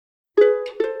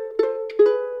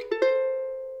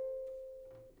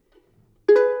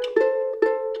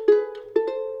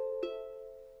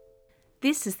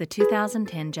This is the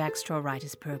 2010 Jack Straw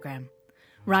Writers Program.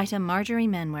 Writer Marjorie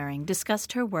Manwaring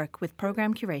discussed her work with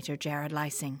program curator Jared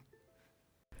Lysing.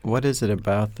 What is it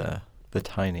about the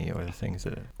tiny, or the things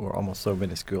that are almost so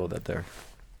minuscule that they're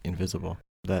invisible,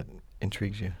 that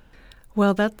intrigues you?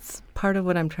 Well, that's part of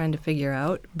what I'm trying to figure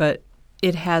out, but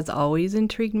it has always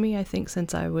intrigued me, I think,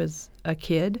 since I was a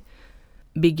kid,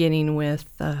 beginning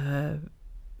with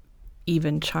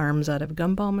even charms out of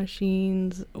gumball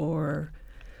machines or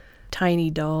tiny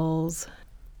dolls.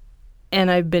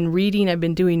 And I've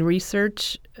been doing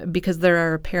research, because there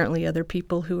are apparently other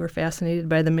people who are fascinated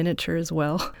by the miniature as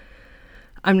well.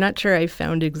 I'm not sure I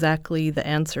found exactly the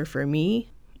answer for me,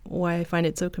 why I find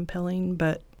it so compelling,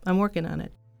 but I'm working on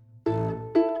it.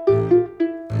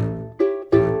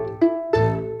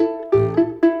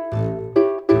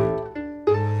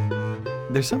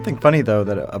 There's something funny, though,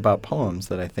 about poems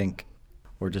that I think,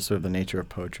 or just sort of the nature of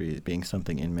poetry being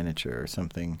something in miniature or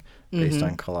something based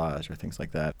on collage or things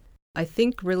like that. I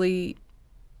think really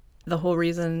the whole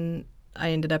reason I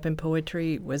ended up in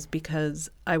poetry was because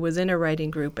I was in a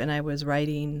writing group and I was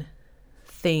writing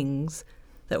things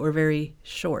that were very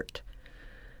short.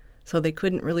 So they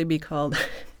couldn't really be called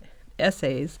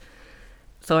essays.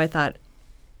 So I thought,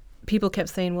 people kept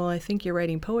saying, well, I think you're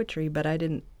writing poetry, but I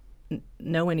didn't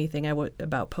know anything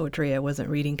about poetry. I wasn't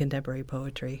reading contemporary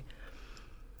poetry.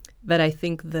 But I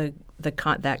think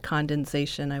that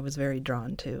condensation I was very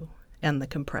drawn to, and the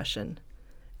compression.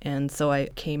 And so I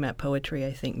came at poetry,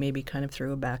 I think, maybe kind of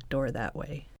through a back door that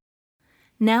way.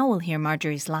 Now we'll hear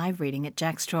Marjorie's live reading at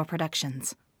Jack Straw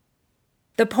Productions.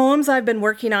 The poems I've been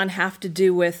working on have to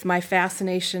do with my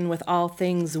fascination with all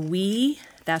things wee,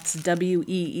 that's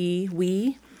W-E-E,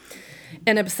 wee,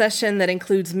 an obsession that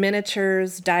includes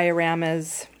miniatures,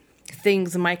 dioramas,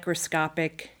 things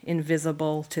microscopic,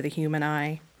 invisible to the human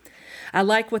eye. I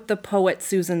like what the poet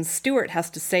Susan Stewart has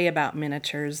to say about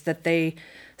miniatures, that they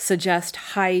suggest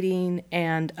hiding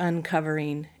and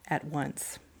uncovering at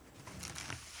once.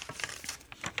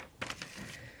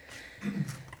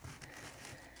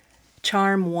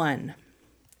 Charm 1.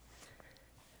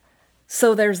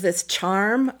 So there's this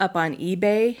charm up on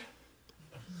eBay.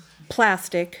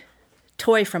 Plastic,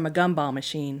 toy from a gumball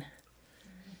machine.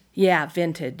 Yeah,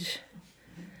 vintage.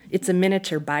 It's a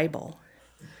miniature Bible.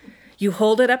 You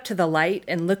hold it up to the light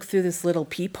and look through this little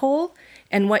peephole,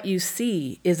 and what you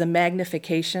see is a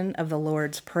magnification of the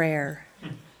Lord's Prayer.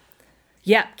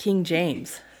 Yep, King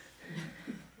James.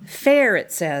 Fair,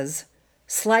 it says,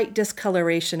 slight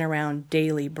discoloration around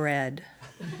daily bread.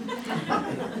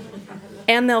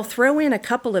 And they'll throw in a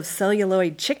couple of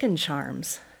celluloid chicken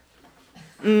charms.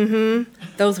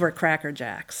 Those were Cracker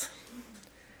Jacks.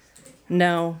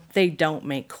 No, they don't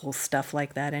make cool stuff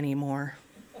like that anymore.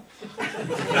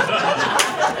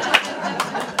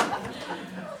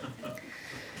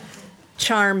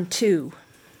 Charm 2.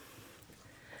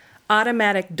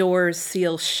 Automatic doors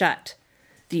seal shut,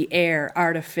 the air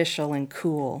artificial and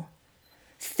cool,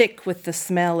 thick with the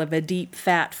smell of a deep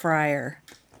fat fryer,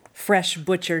 fresh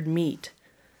butchered meat,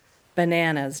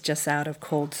 bananas just out of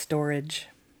cold storage.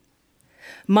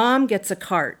 Mom gets a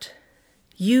cart.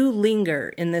 You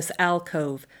linger in this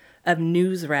alcove of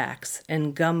news racks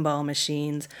and gumball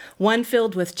machines, one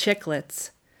filled with chiclets,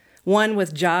 one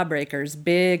with jawbreakers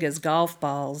big as golf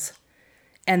balls,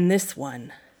 and this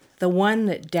one, the one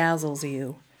that dazzles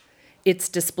you, its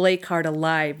display card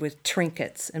alive with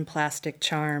trinkets and plastic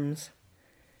charms.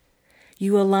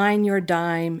 You align your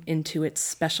dime into its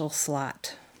special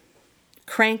slot.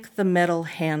 Crank the metal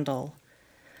handle.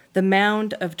 The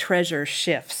mound of treasure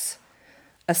shifts,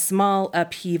 a small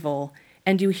upheaval,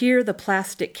 and you hear the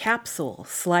plastic capsule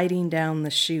sliding down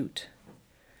the chute.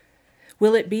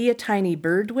 Will it be a tiny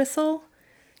bird whistle,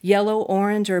 yellow,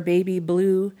 orange, or baby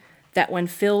blue, that when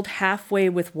filled halfway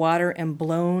with water and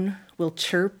blown will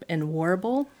chirp and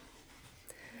warble?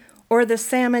 Or the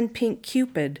salmon pink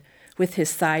Cupid with his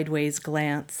sideways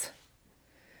glance?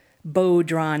 Bow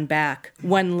drawn back,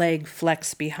 one leg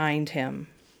flexed behind him.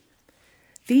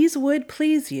 These would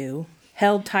please you,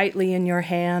 held tightly in your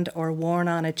hand or worn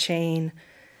on a chain,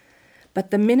 but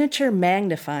the miniature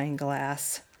magnifying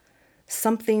glass,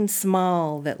 something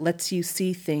small that lets you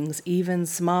see things even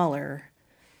smaller,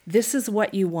 this is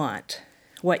what you want,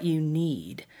 what you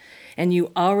need, and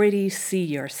you already see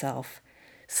yourself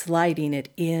sliding it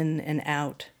in and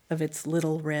out of its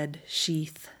little red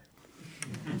sheath.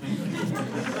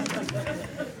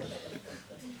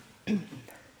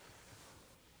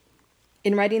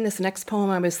 In writing this next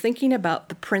poem, I was thinking about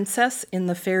the princess in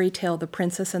the fairy tale, The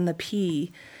Princess and the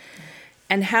Pea,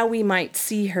 and how we might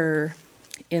see her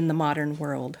in the modern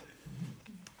world.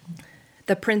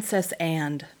 The Princess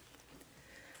And.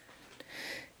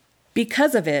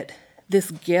 Because of it,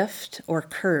 this gift or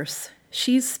curse,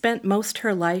 she's spent most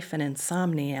her life an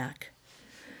insomniac.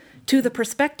 To the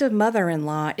prospective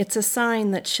mother-in-law, it's a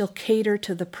sign that she'll cater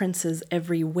to the prince's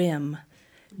every whim,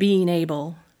 being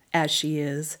able, as she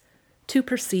is, to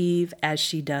perceive as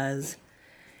she does.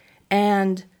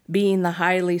 And being the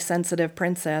highly sensitive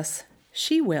princess,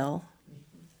 she will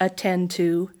attend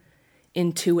to,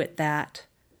 intuit that,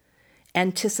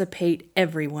 anticipate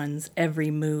everyone's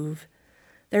every move.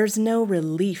 There's no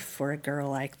relief for a girl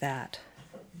like that.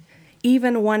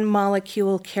 Even one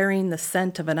molecule carrying the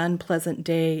scent of an unpleasant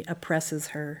day oppresses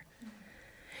her.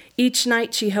 Each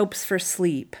night she hopes for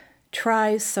sleep,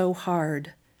 tries so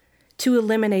hard to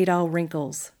eliminate all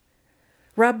wrinkles,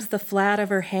 rubs the flat of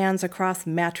her hands across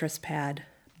mattress pad,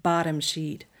 bottom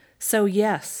sheet, so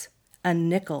yes, a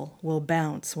nickel will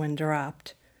bounce when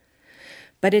dropped.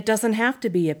 But it doesn't have to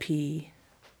be a pea,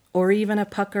 or even a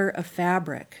pucker of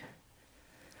fabric.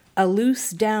 A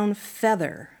loose down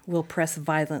feather will press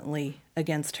violently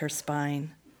against her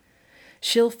spine.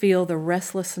 She'll feel the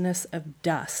restlessness of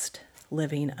dust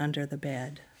living under the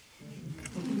bed.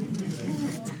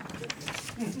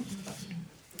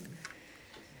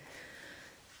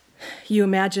 You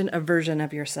imagine a version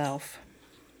of yourself.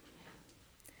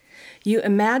 You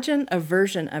imagine a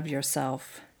version of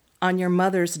yourself on your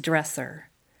mother's dresser,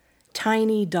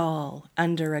 tiny doll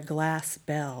under a glass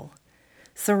bell,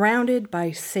 surrounded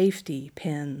by safety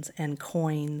pins and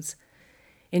coins.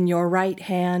 In your right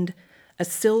hand, a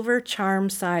silver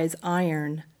charm-size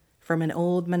iron from an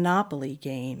old Monopoly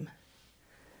game.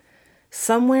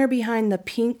 Somewhere behind the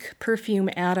pink perfume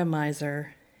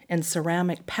atomizer and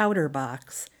ceramic powder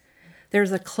box,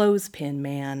 there's a clothespin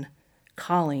man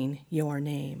calling your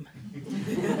name.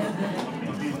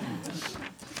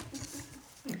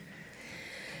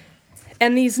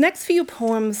 And these next few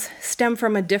poems stem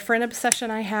from a different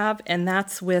obsession I have, and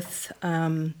that's with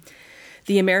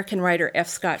the American writer F.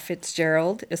 Scott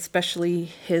Fitzgerald, especially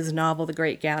his novel The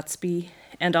Great Gatsby,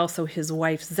 and also his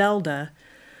wife Zelda,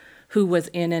 who was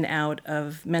in and out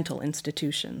of mental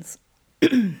institutions.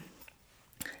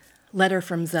 Letter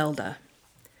from Zelda.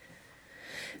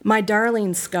 My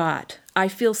darling Scott, I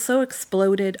feel so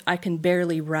exploded I can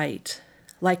barely write,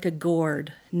 like a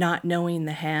gourd, not knowing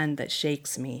the hand that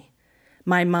shakes me.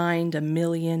 My mind a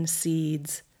million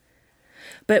seeds.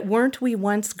 But weren't we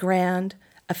once grand,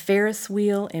 a Ferris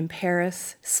wheel in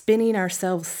Paris, spinning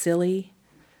ourselves silly?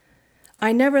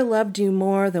 I never loved you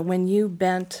more than when you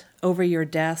bent over your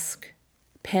desk,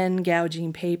 pen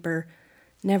gouging paper,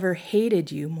 never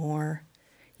hated you more,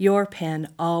 your pen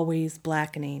always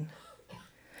blackening.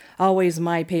 Always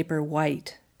my paper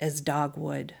white as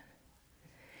dogwood.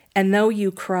 And though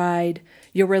you cried,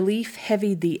 your relief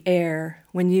heavied the air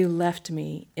when you left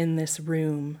me in this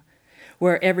room,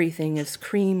 where everything is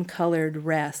cream-colored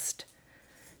rest.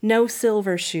 No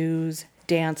silver shoes,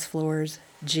 dance floors,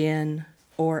 gin,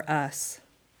 or us.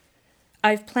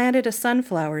 I've planted a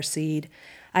sunflower seed.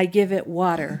 I give it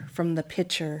water from the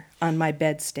pitcher on my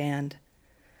bedstand.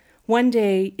 One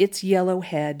day its yellow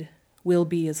head will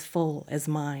be as full as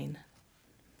mine.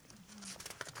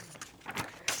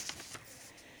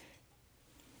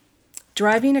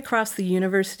 Driving across the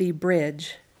University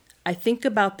Bridge, I think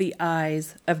about the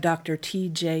eyes of Dr.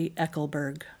 T.J.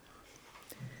 Eckelberg.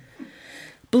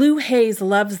 Blue haze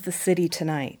loves the city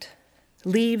tonight,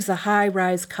 leaves a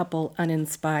high-rise couple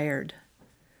uninspired.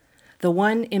 The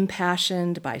one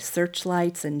impassioned by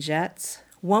searchlights and jets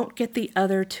won't get the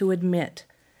other to admit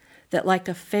that like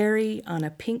a fairy on a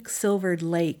pink-silvered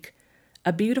lake,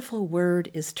 a beautiful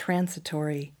word is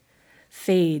transitory,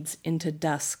 fades into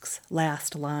dusk's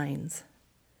last lines.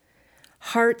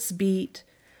 Hearts beat,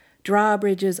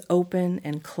 drawbridges open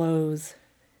and close.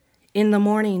 In the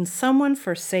morning, someone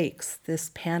forsakes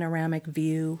this panoramic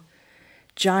view,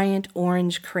 giant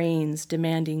orange cranes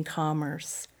demanding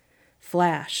commerce,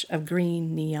 flash of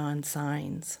green neon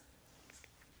signs.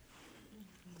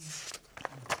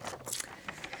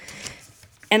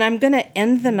 And I'm going to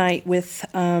end the night with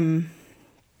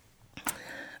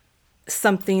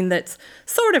something that's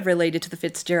sort of related to the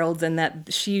Fitzgeralds, in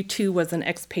that she too was an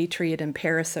expatriate in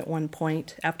Paris at one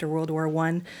point after World War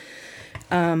I.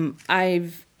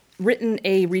 I've written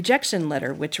a rejection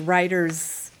letter, which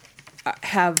writers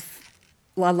have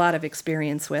a lot of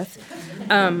experience with.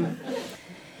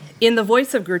 In the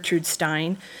voice of Gertrude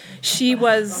Stein, she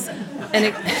was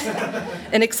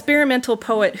an experimental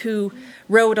poet who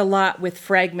wrote a lot with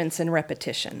fragments and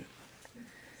repetition.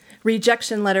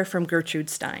 Rejection letter from Gertrude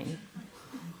Stein.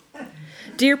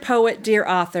 Dear poet, dear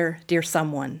author, dear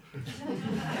someone,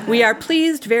 we are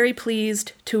pleased, very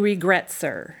pleased, to regret,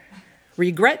 sir.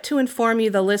 Regret to inform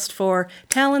you the list for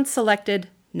talent selected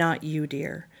not you,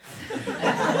 dear.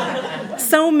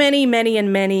 So many, many,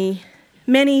 and many,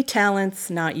 many talents,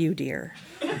 not you, dear.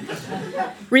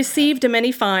 Received a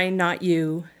many fine, not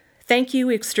you. Thank you,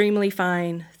 extremely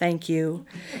fine, thank you.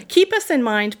 Keep us in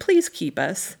mind, please keep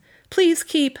us. Please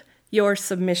keep your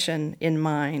submission in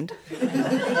mind.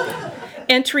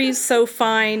 Entries so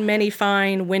fine, many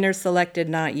fine, winner selected,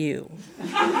 not you.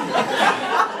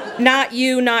 Not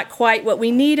you, not quite what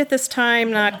we need at this time,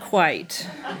 not quite.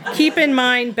 Keep in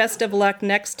mind, best of luck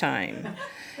next time.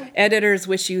 Editors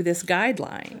wish you this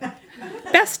guideline.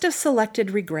 Best of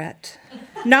selected regret.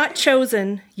 Not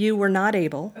chosen, you were not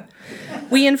able.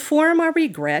 We inform our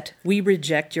regret, we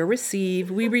reject your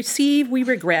receive, we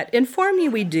regret. Inform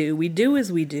you we do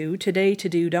as we do, today to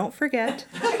do, don't forget.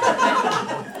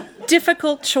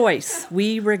 Difficult choice,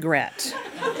 we regret.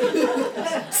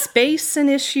 Space an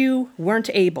issue, weren't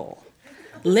able.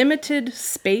 Limited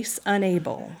space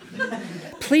unable.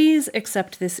 Please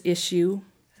accept this issue.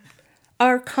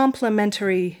 Our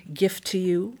complimentary gift to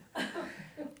you.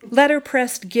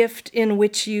 Letterpressed gift in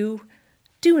which you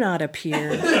do not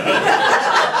appear.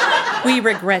 We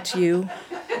regret you.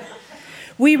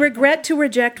 We regret to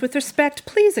reject with respect.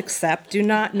 Please accept. Do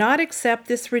not accept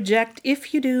this reject.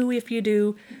 If you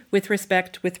do, with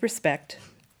respect,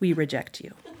 we reject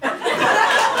you.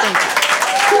 Thank you.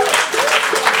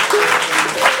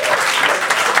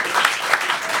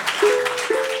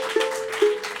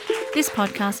 This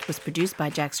podcast was produced by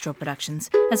Jack Straw Productions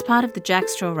as part of the Jack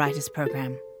Straw Writers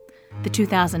Program. The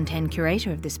 2010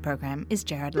 curator of this program is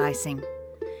Jared Lysing.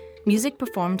 Music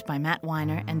performed by Matt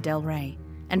Weiner and Del Rey,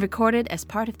 and recorded as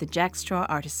part of the Jack Straw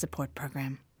Artist Support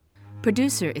Program.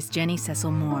 Producer is Jenny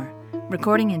Cecil Moore.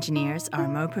 Recording engineers are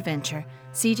Mo Provencher,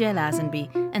 CJ Lazenby,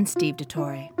 and Steve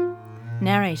DeTore.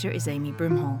 Narrator is Amy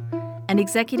Broomhall, and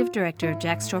Executive Director of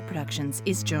Jack Straw Productions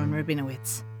is Joan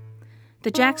Rabinowitz.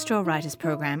 The Jack Straw Writers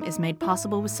Program is made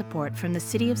possible with support from the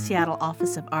City of Seattle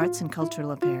Office of Arts and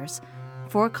Cultural Affairs,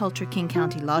 For Culture King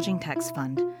County Lodging Tax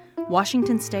Fund,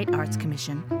 Washington State Arts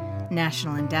Commission,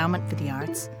 National Endowment for the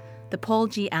Arts, the Paul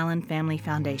G. Allen Family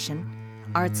Foundation,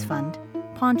 Arts Fund,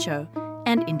 Poncho,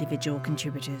 and individual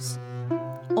contributors.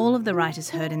 All of the writers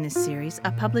heard in this series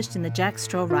are published in the Jack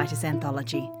Straw Writers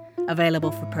Anthology,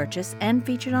 available for purchase and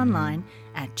featured online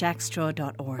at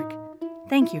jackstraw.org.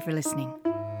 Thank you for listening.